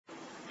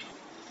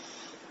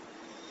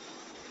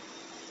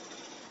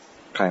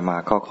ใครมา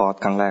เข้าคอร์ส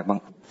ครั้งแรกบ้าง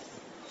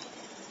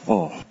โอ้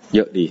เย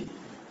อะดี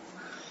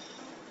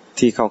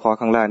ที่เข้าคอร์ส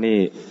ครั้งแรกนี่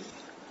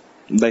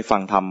ได้ฟั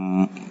งธรรม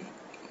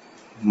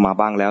มา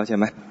บ้างแล้วใช่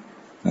ไหม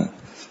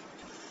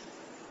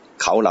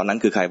เขาเหล่านั้น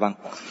คือใครบ้าง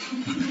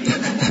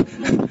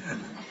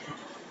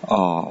อ๋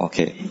อโอเค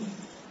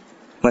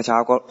เมื่อเช้า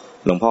ก็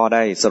หลวงพ่อไ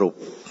ด้สรุป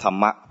ธรร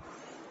มะ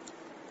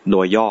โด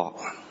ยย่อ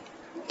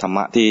ธรรม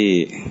ะ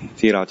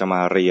ที่เราจะมา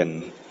เรียน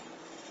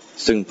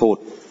ซึ่งพูด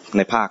ใ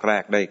นภาคแร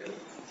กได้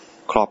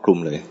ครอบคลุม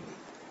เลย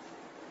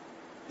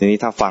ทีนี้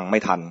ถ้าฟังไม่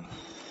ทัน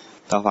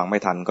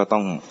ก็ต้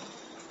อง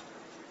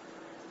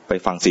ไป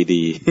ฟังซี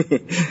ดี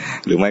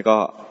หรือไม่ก็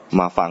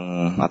มาฟัง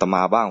อาตม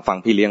าบ้างฟัง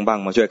พี่เลี้ยงบ้าง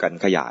มาช่วยกัน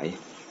ขยาย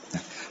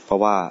เพรา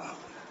ะว่า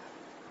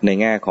ใน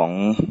แง่ของ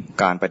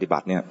การปฏิบั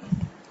ติเนี่ย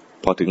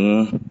พอถึง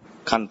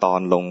ขั้นตอน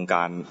ลงก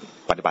าร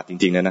ปฏิบัติจ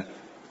ริงๆเนี่ยนะ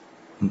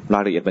รา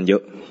ยละเอียดมันเย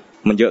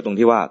อะตรง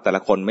ที่ว่าแต่ละ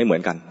คนไม่เหมือ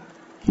นกัน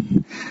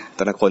แ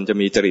ต่ละคนจะ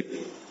มีจริต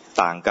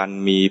ต่างกัน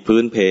มีพื้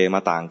นเพม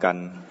าต่างกัน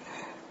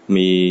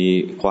มี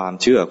ความ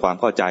เชื่อความ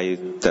เข้าใจ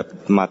แต่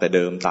มาแต่เ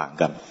ดิมต่าง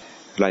กัน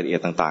รายละเอีย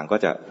ดต่างๆก็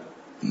จะ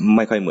ไ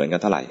ม่ค่อยเหมือนกั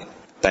นเท่าไหร่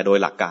แต่โดย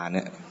หลักการเ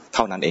นี่ยเ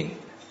ท่านั้นเอง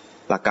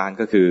หลักการ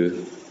ก็คือ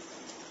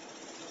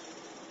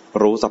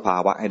รู้สภา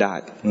วะให้ได้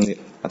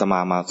อาตม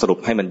าสรุป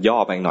ให้มันย่อ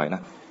ไปหน่อยน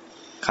ะ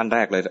ขั้นแร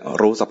กเลย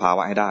รู้สภาว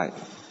ะให้ได้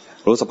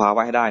รู้สภาว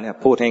ะให้ได้เนี่ย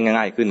พูดให้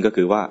ง่ายๆขึ้นก็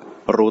คือว่า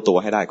รู้ตัว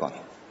ให้ได้ก่อน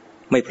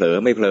ไม่เผลอ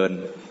ไม่เพลิ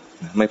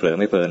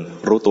น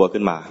รู้ตัว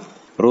ขึ้นม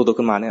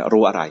าเนี่ย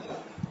รู้อะไร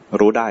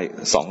รู้ได้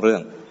2เรื่อ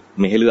ง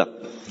มีให้เลือก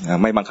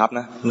ไม่บังคับ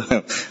นะ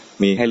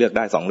มีให้เลือกไ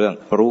ด้2เรื่อง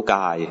รู้ก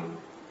าย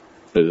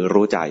หรือ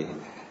รู้ใจ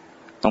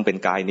ต้องเป็น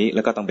กายนี้แ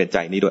ล้วก็ต้องเป็นใจ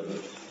นี้ด้วย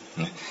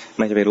ไ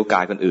ม่ใช่ไปรู้ก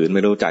ายคนอื่นไ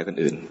ม่รู้ใจคน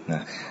อื่นน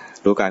ะ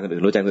รู้กายคนอื่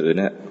นรู้ใจคนอื่น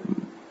เนี่ย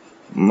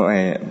ไม่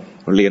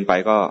เรียนไป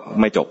ก็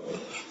ไม่จบ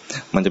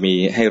มันจะมี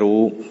ให้รู้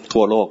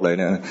ทั่วโลกเลยเ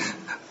นี่ย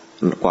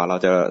กว่าเรา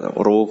จะ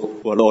รู้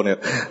ทั่วโลกเนี่ย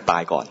ตา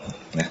ยก่อน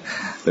นะ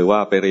หรือว่า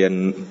ไปเรียน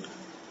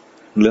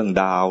เรื่อง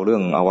ดาวเรื่อ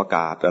งอวก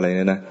าศอะไรเ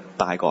นี่ยนะ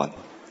ตายก่อน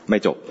ไม่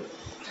จบ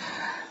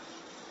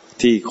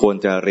ที่ควร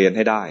จะเรียนใ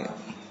ห้ได้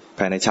ภ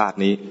ายในชาติ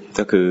นี้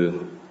ก็คือ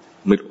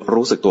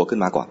รู้สึกตัวขึ้น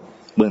มาก่อน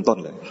เบื้องต้น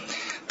เลย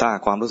ถ้า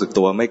ความรู้สึก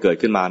ตัวไม่เกิด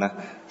ขึ้นมานะ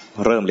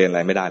เริ่มเรียนอะไ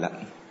รไม่ได้แล้ว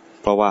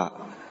เพราะว่า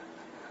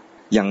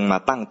ยังมา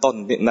ตั้งต้น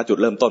ณจุด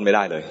เริ่มต้นไม่ไ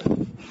ด้เลย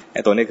ไ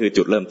อ้ตัวนี้คือ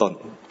จุดเริ่มต้น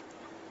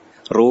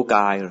รู้ก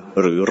าย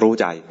หรือรู้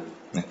ใจ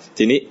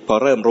ทีนี้พอ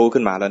เริ่มรู้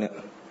ขึ้นมาแล้วเนี่ย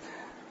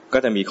ก็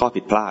จะมีข้อ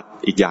ผิดพลาด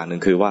อีกอย่างหนึ่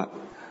งคือว่า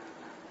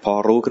พอ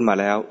รู้ขึ้นมา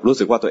แล้วรู้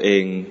สึกว่าตัวเอ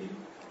ง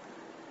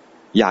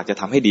อยากจะ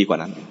ทำให้ดีกว่า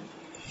นั้น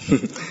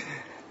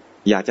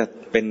อยากจะ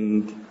เป็น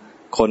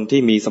คน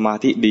ที่มีสมา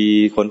ธิดี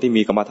คนที่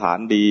มีกรรมฐาน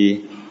ดี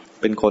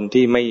เป็นคน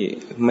ที่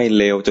ไม่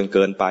เลวจนเ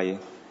กินไป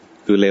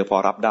คือเลวพอ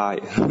รับได้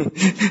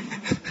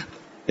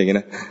อย่างนี้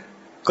นะ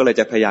ก็เลย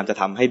จะพยายามจะ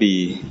ทำให้ดี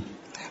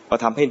พอ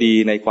ทำให้ดี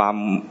ในค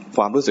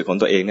วามรู้สึกของ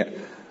ตัวเองเนี่ย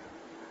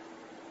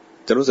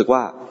จะรู้สึกว่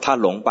าถ้า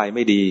หลงไปไ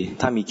ม่ดี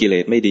ถ้ามีกิเล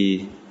สไม่ดี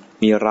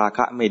มีราค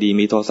ะไม่ดี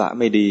มีโทสะ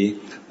ไม่ดี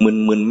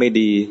มึนไม่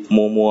ดี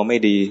มัวไม่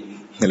ดี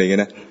อะไรอย่างนี้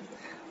นะ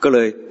ก็เล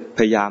ยพ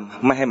ยายาม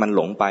ไม่ให้มันห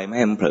ลงไปไม่ใ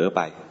ห้มันเผลอไ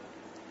ป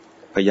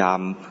พยายาม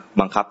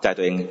บังคับใจ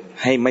ตัวเอง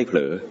ให้ไม่เผล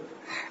อ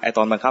ไอ้ต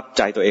อนบังคับใ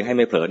จตัวเองให้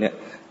ไม่เผลอเนี่ย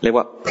เรียก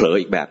ว่าเผลอ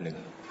อีกแบบหนึ่ง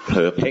เผล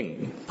อเพ่ง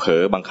เผล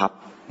อบังคับ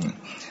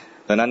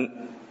ดังนั้น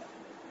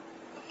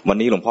วัน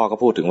นี้หลวงพ่อก็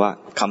พูดถึงว่า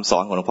คำสอ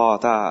นของหลวงพ่อ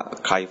ถ้า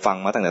ใครฟัง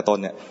มาตั้งแต่ต้น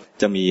เนี่ย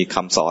จะมีค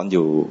ำสอนอ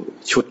ยู่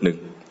ชุดหนึ่ง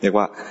เรียก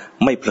ว่า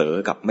ไม่เผลอ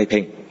กับไม่เ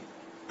พ่ง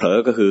เผลอ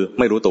ก็คือ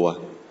ไม่รู้ตัว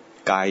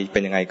กายเป็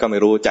นยังไงก็ไม่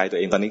รู้ใจตัว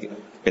เองตอนนี้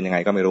เป็นยังไง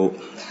ก็ไม่รู้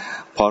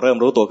พอเริ่ม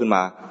รู้ตัวขึ้นม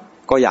า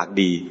ก็อยาก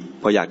ดี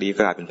พออยากดี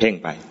ก็กลายเป็นเพ่ง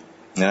ไป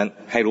นั้น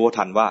ให้รู้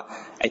ทันว่า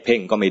ไอ้เพ่ง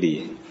ก็ไม่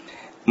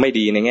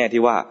ดีในแง่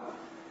ที่ว่า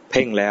เ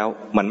พ่งแล้ว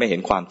มันไม่เห็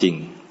นความจริง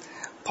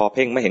พอเ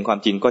พ่งไม่เห็นความ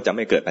จริงก็จะไ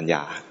ม่เกิดปัญญ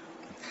า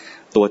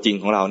ตัวจริง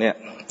ของเราเนี่ย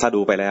ถ้า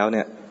ดูไปแล้วเ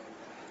นี่ย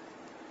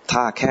ถ้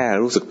าแค่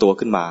รู้สึกตัว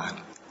ขึ้นมา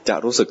จะ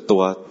รู้สึกตั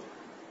ว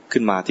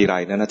ขึ้นมาทีไร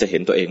เนี่ยน่าจะเห็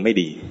นตัวเองไม่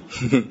ดี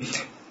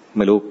ไ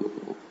ม่รู้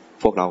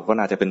พวกเราก็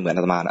น่าจะเป็นเหมือนอ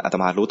าต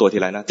มารู้ตัวที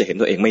ไรนะจะเห็น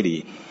ตัวเองไม่ดี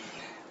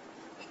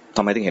ท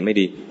ำไมถึงเห็นไม่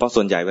ดีเพราะ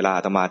ส่วนใหญ่เวลาอ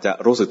าตมาจะ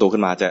รู้สึกตัวขึ้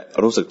นมาจะ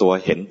รู้สึกตัว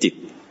เห็นจิต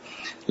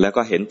แล้ว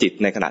ก็เห็นจิต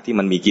ในขณะที่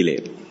มันมีกิเล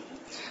ส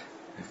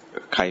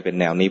ใครเป็น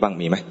แนวนี้บ้าง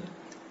มีไหม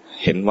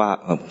เห็นว่า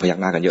พยัก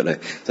หน้ากันเยอะเลย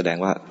แสดง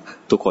ว่า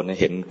ทุกคน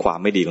เห็นความ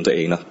ไม่ดีของตัวเอ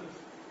งเนาะ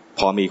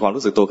พอมีความ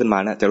รู้สึกตัวขึ้นมา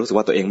นะจะรู้สึก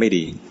ว่าตัวเองไม่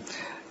ดี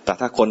แต่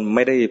ถ้าคนไ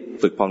ม่ได้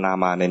ฝึกภาวนา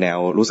มาในแนว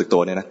รู้สึกตั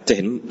วเนี่ยนะจะเ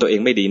ห็นตัวเอง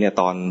ไม่ดีเนี่ย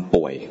ตอน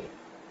ป่วย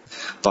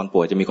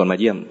จะมีคนมา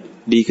เยี่ยม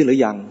ดีขึ้นหรื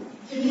อยัง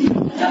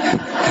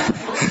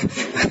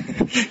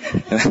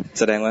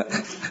แสดงว่า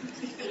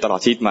ตลอด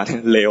ชีวิตมา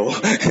เลว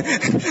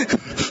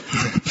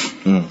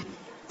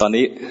ตอน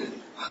นี้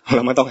เร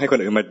าไม่ต้องให้คน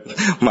อื่น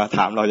มาถ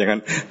ามเราอย่างนั้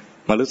น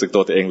มารู้สึกตั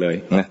วเองเลย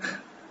นะ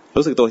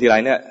รู้สึกตัวทีไร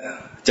เนี่ย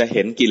จะเ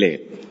ห็นกิเลส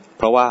เ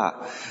พราะว่า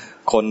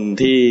คน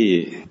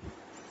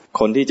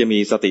ที่จะมี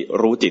สติ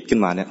รู้จิตขึ้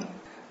นมาเนี่ย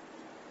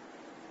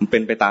มันเป็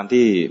นไปตาม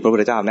ที่พระพุท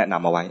ธเจ้าแนะน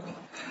ำเอาไว้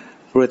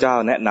พระพุทธเจ้า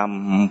แนะน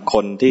ำค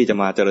นที่จะ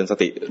มาเจริญส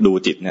ติดู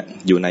จิตเนี่ย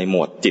อยู่ในหม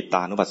วดจิตต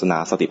านุปัสสนา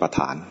สติปัฏฐ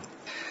าน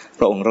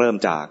พระองค์เริ่ม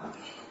จาก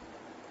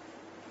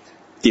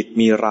จิต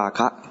มีราค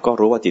ะก็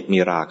รู้ว่าจิตมี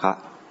ราคะ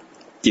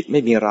จิตไ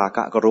ม่มีราค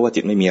ะก็รู้ว่า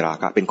จิตไม่มีรา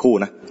คะเป็นคู่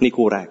นะนี่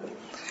คู่แรก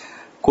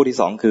คู่ที่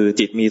สองคือ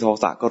จิตมีโท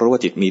สะก็รู้ว่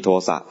าจิตมีโท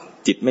สะ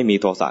จิตไม่มี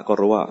โทสะก็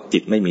รู้ว่าจิ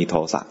ตไม่มีโท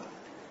สะ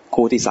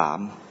คู่ที่สาม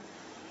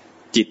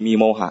จิตมี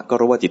โมหะก็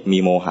รู้ว่าจิตมี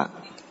โมหะ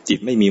จิต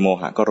ไม่มีโม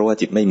หะก็รู้ว่า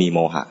จิตไม่มีโม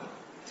หะ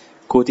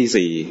คู่ที่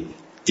สี่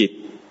จิต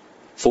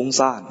ฟุ้ง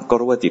ซ่านก็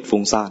รู้ว่าจิต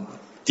ฟุ้งซ่าน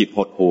จิตห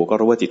ดหู่ก็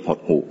รู้ว่าจิตหด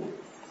หู่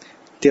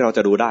ที่เราจ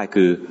ะดูได้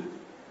คือ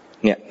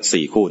เนี่ย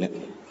สี่คู่เนี่ย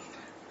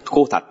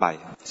คู่ถัดไป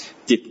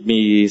จิต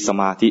มีส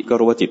มาธิก็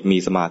รู้ว่าจิตมี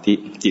สมาธิ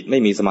จิตไม่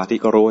มีสมาธิ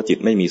ก็รู้ว่าจิต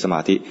ไม่มีสมา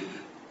ธิ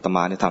อาตม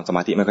าเนี่ยทำสม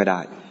าธิไม่ค่อยได้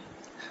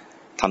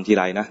ทำที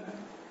ไรนะ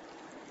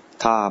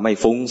ถ้าไม่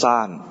ฟุ้งซ่า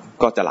น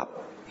ก็จะหลับ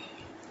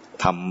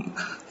ท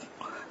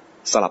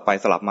ำสลับไป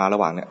สลับมาระ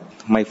หว่างเนี่ย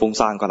ไม่ฟุ้ง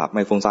ซ่านก็หลับไ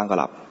ม่ฟุ้งซ่านก็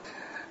หลับ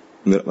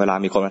เวลา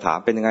มีคนมาถาม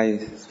เป็นยังไง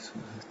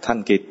ท่าน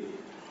กิจ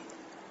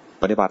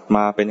ปฏิบัติม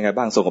าเป็นยังไง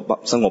บ้างส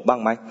งบบ้าง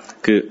ไหม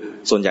คือ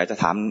ส่วนใหญ่จะ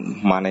ถาม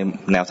มาใน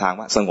แนวทาง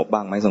ว่าสงบบ้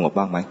างไหมสงบ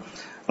บ้างไหม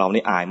เรา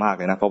นี่อายมากเ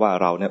ลยนะเพราะว่า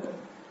เราเนี่ย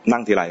นั่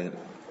งทีไร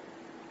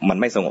มัน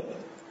ไม่สงบ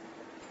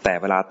แต่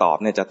เวลาตอบ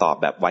เนี่ยจะตอบ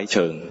แบบไว้เ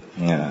ชิง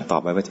ตอ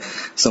บไปว่า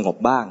สงบ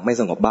บ้างไม่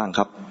สงบบ้างค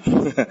รับ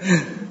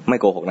ไม่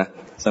โกหกนะ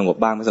สงบ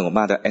บ้างไม่สงบ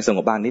บ้างแต่ไอ้สง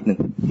บบ้างนิดนึง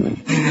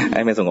ไ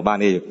อ้ไม่สงบบ้าง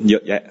นี่เยอ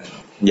ะแยะ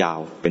ยาว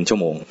เป็นชั่ว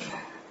โมง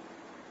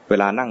เว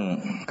ลานั่ง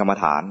กรรม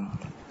ฐาน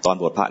ตอน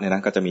บวชพระเนี่ยน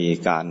ะก็จะมี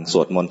การส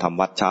วดมนต์ทำ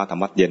วัดเช้าท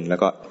ำวัดเย็นแล้ว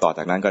ก็ต่อจ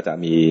ากนั้นก็จะ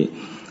มี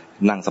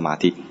นั่งสมา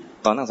ธิ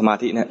ตอนนั่งสมา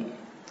ธิเนี่ย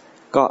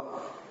ก็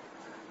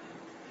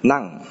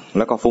นั่งแ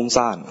ล้วก็ฟุ้ง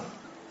ซ่าน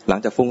หลัง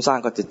จากฟุ้งซ่าน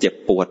ก็จะเจ็บ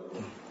ปวด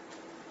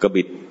กระ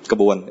บิดกระ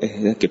บวน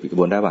เก็บกระ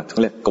บวนได้ป่ะเข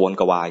าเรียกกระวน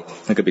กระวาย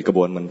กระบิดกระบ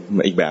วนมัน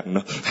อีกแบบเน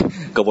าะ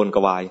กระวนกร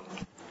ะวาย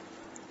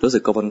รู้สึ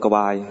กกระวนกระว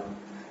าย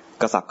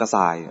กระสับกระ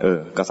ส่าย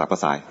กระสับกระ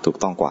ส่ายถูก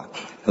ต้องกว่า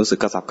รู้สึก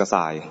กระสับกระ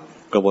ส่าย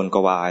กระวนกร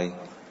ะวาย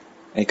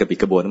ไอ้กระบิด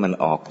กระบวนมัน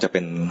ออกจะเป็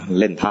น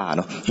เล่นท่าเ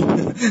นาะ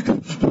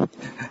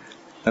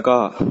แล้วก็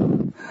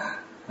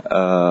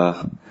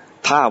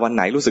ถ้าวันไห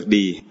นรู้สึก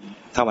ดี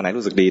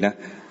นะ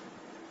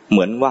เห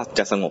มือนว่า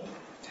จะสงบ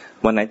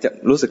วันไหนจะ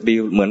รู้สึกดี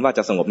เหมือนว่าจ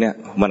ะสงบเนี่ย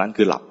วันนั้น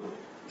คือหลับ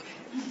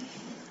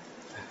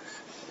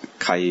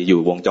ใครอยู่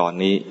วงจร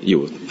นี้อ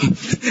ยู่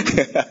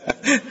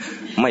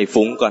ไม่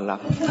ฟุ้งก่อนหลั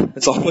บ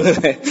สองมือเ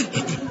ลย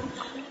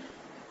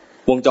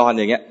วงจร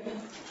อย่างเงี้ย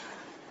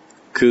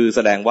คือแส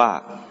ดงว่า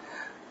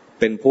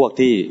เป็นพวก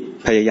ที่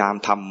พยายาม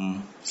ท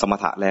ำสม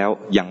ถะแล้ว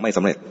ยังไม่ส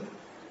ำเร็จ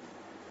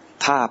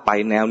ถ้าไป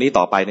แนวนี้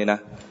ต่อไปเนี่ยนะ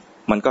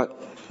มันก็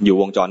อยู่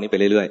วงจรนี้ไป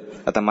เรื่อย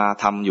ๆอาตมา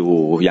ทำอยู่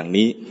อย่าง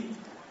นี้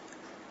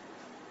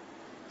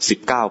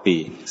19 ปี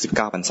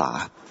19 พรรษา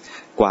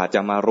กว่าจ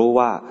ะมารู้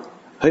ว่า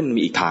เฮ้ยมัน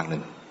มีอีกทางหนึ่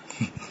ง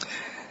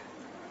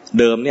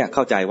เดิมเนี่ยเ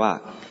ข้าใจว่า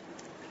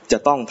จะ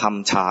ต้องท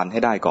ำฌานให้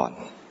ได้ก่อน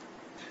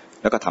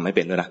แล้วก็ทำให้เ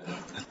ป็นด้วยนะ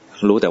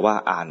รู้แต่ว่า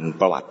อ่าน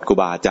ประวัติครู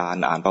บาอาจาร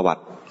ย์อ่านประวั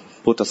ติ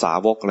พุทธสา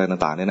วกอะไร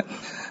ต่างๆเนี่ยนะ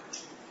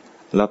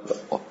แล้ว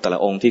แต่ละ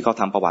องค์ที่เขา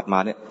ทำประวัติมา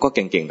เนี่ยก็เ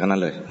ก่งๆทั้งนั้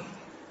นเลย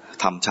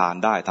ทำฌาน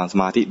ได้ทำส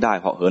มาธิได้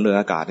เหาะเหินเดิน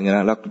อากาศอย่างเงี้ย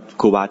นะแล้ว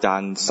ครูบาอาจาร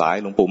ย์สาย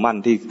หลวงปู่มั่น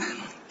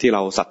ที่เร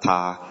าศรัทธา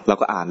เรา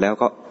ก็อ่านแล้ว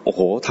ก็โอ้โ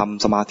หท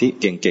ำสมาธิ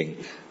เก่ง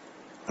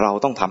ๆเรา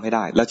ต้องทำให้ไ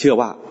ด้และเชื่อ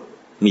ว่า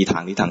มีทา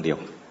งนี้ทางเดียว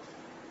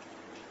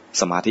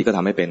สมาธิก็ท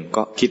ำให้เป็น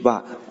ก็คิดว่า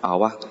เอา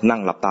วะนั่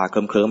งหลับตาเค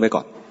ลิ้มๆไปก่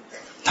อน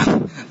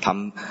ท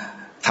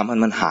ำให้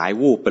มันหาย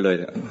วูบไปเลย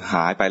ห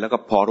ายไปแล้วก็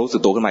พอรู้สึ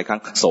กตัวขึ้นมาอีกครั้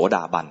งโสด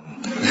าบัน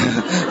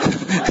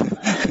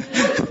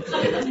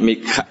มี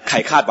ใคร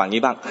คาดหวัง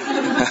งี้บ้าง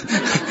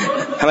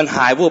ให้มันห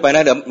ายวูบไปน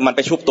ะเดี๋ยวมันไป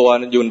ชุบตัว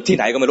อยู่ที่ไ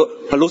หนก็ไม่รู้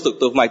พอรู้สึก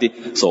ตัวขึ้นมาที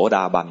โสด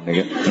าบันอย่างเ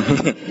งี้ย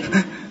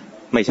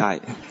ไม่ใช่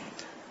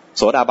โ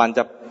สดาบันจ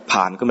ะ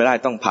ผ่านขึ้นไม่ได้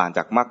ต้องผ่านจ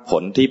ากมรรคผ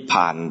ลที่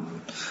ผ่าน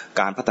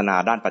การพัฒนา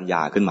ด้านปัญญ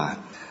าขึ้นมา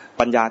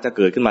ปัญญาจะเ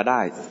กิดขึ้นมาได้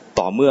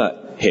ต่อเมื่อ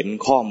เห็น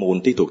ข้อมูล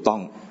ที่ถูกต้อ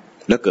ง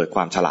และเกิดค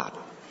วามฉลาด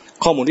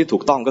ข้อมูลที่ถู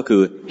กต้องก็คื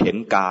อเห็น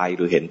กายห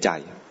รือเห็นใจ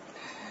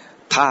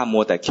ถ้ามั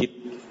วแต่คิด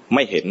ไ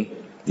ม่เห็น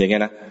อย่างเงี้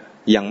ยนะ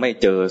ยังไม่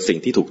เจอสิ่ง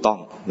ที่ถูกต้อง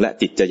และ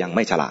จิตจะยังไ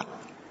ม่ฉลาด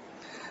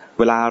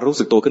เวลารู้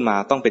สึกตัวขึ้นมา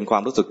ต้องเป็นควา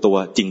มรู้สึกตัว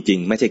จริง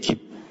ๆไม่ใช่คิด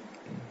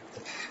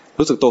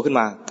รู้สึกตัวขึ้น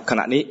มาข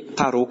ณะนี้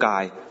ถ้ารู้กา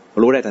ย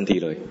รู้ได้ทันที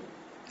เลย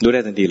รู้ไ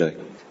ด้ทันทีเลย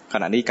ข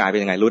ณะนี้กายเป็น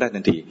ยังไงรู้ได้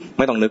ทันทีไ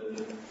ม่ต้องนึก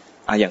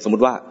อย่างสมมุ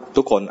ติว่า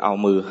ทุกคนเอา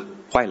มือ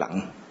ไขว้หลัง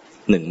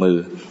1 มือ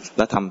แ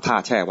ล้วทำท่า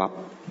แช่วับ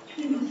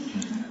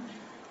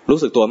รู้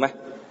สึกตัวไหม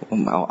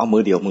เอามื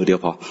อเดียว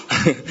พอ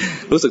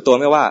รู้สึกตัวไ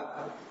หมว่า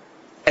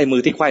ไอ้มื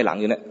อที่ไขว้หลัง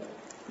อยู่เนี่ย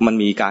มัน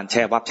มีการแ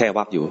ช่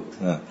วับอยู่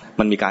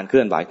มันมีการเค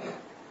ลื่อนไหว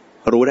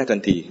รู้ได้ทั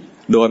นที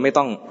โดยไม่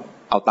ต้อง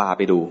เอาตาไ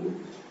ปดู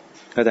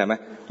เข้าใจไหม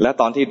แล้ว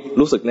ตอนที่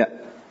รู้สึกเนี่ย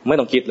ไม่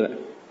ต้องคิดเลย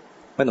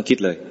ไม่ต้องคิด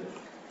เลย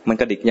มัน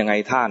กระดิกยังไง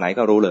ท่าไหน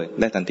ก็รู้เลย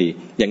ได้ทันที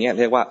อย่างเงี้ย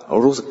เรียกว่า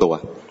รู้สึกตัว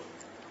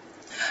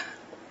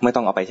ไม่ต้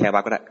องเอาไปแช่วั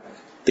บก็ได้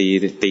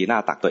ตีหน้า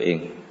ตักตัวเอง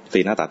ตี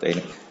หน้าตักตัวเอง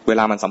เว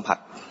ลามันสัมผัส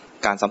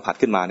การสัมผัส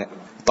ขึ้นมาเนี่ย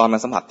ตอนมัน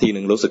สัมผัสทีนึ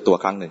งรู้สึกตัว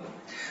ครั้งหนึ่ง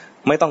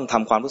ไม่ต้องท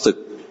ำความรู้สึก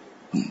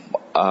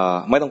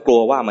ไม่ต้องกลั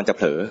วว่ามันจะเ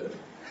ผลอ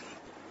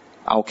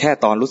เอาแค่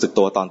ตอนรู้สึก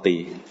ตัวตอนตี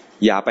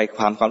อย่าไปค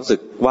วามรู้สึ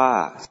กว่า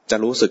จะ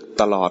รู้สึก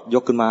ตลอดย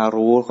กขึ้นมา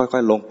รู้ค่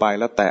อยๆลงไป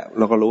แล้วแตะแ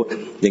ล้วก็รู้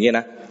อย่างเงี้ย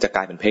นะจะก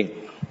ลายเป็นเพ่ง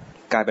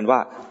กลายเป็นว่า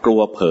กลั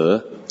วเผลอ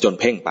จน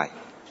เพ่งไป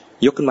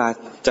ยกขึ้นมา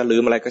จะลื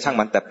มอะไรก็ช่าง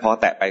มันแต่พอ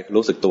แตะไป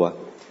รู้สึกตัว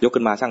ยก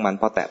ขึ้นมาช่างมัน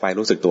พอแตะไป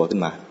รู้สึกตัวขึ้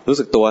นมารู้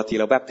สึกตัวที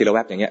ละแวบทีละแว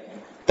บอย่างเงี้ย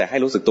แต่ให้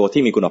รู้สึกตัว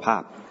ที่มีคุณภา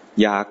พ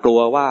อย่ากลัว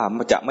ว่า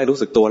จะไม่รู้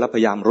สึกตัวแล้วพ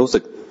ยายามรู้สึ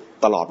ก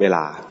ตลอดเวล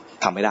า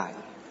ทำไม่ได้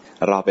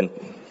เราเ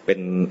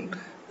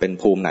ป็น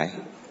ภูมิไหน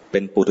เป็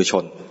นปุถุช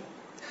น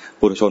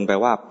ปุถุชนแปล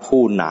ว่า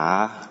ผู้หนา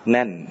แ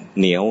น่น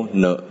เหนียว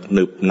เหนอะห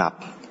นึบหนับ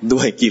ด้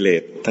วยกิเล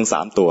สทั้ง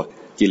3ตัว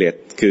กิเลส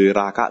คือ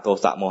ราคะโท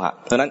สะโมหะ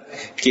เพราะนั้น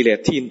กิเลส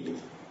ที่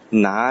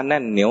หนาแน่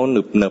นเหนียวห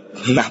นึบห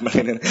นับอะไร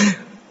นั่น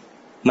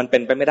มันเป็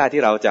นไปไม่ได้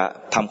ที่เราจะ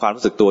ทำความ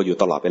รู้สึกตัวอยู่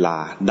ตลอดเวลา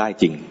ได้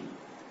จริง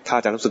ถ้า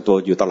จะรู้สึกตัว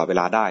อยู่ตลอดเว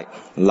ลาได้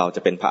เราจ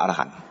ะเป็นพระอร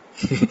หันต์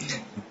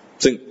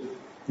ซึ่ง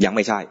ยังไ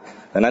ม่ใช่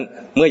ดังนั้น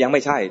เมื่อยังไ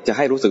ม่ใช่จะใ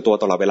ห้รู้สึกตัว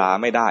ตลอดเวลา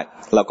ไม่ได้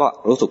เราก็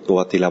รู้สึกตัว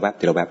ทีละแวบ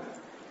ทีละแวบ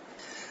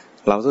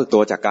เรารู้สึกตั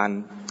วจากการ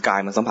กาย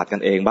มันสัมผัสกั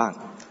นเองบ้าง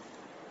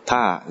ถ้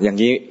าอย่าง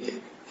นี้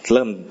เ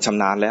ริ่มช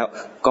ำนาญแล้ว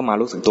ก็มา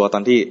รู้สึกตัวตอ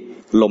นที่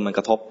ลมมันก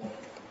ระทบ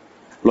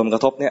ลมกร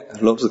ะทบเนี่ย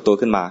รู้สึกตัว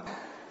ขึ้นมา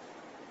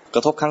ก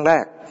ระทบครั้งแร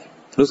ก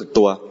รู้สึก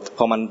ตัวพ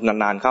อมัน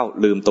นานๆเข้า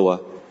ลืมตัว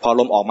พอ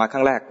ลมออกมาค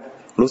รั้งแรก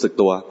รู้สึก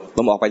ตัวล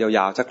มออกไปย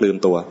าวๆชักลืม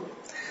ตัว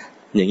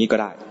อย่างนี้ก็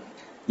ได้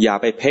อย่า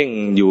ไปเพ่ง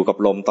อยู่กับ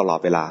ลมตลอด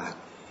เวลา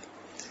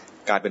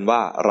กลายเป็นว่า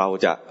เรา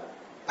จะ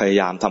พยา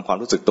ยามทำความ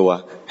รู้สึกตัว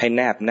ให้แ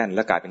นบแน่นแล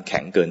ะกลายเป็นแข็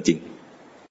งเกินจริง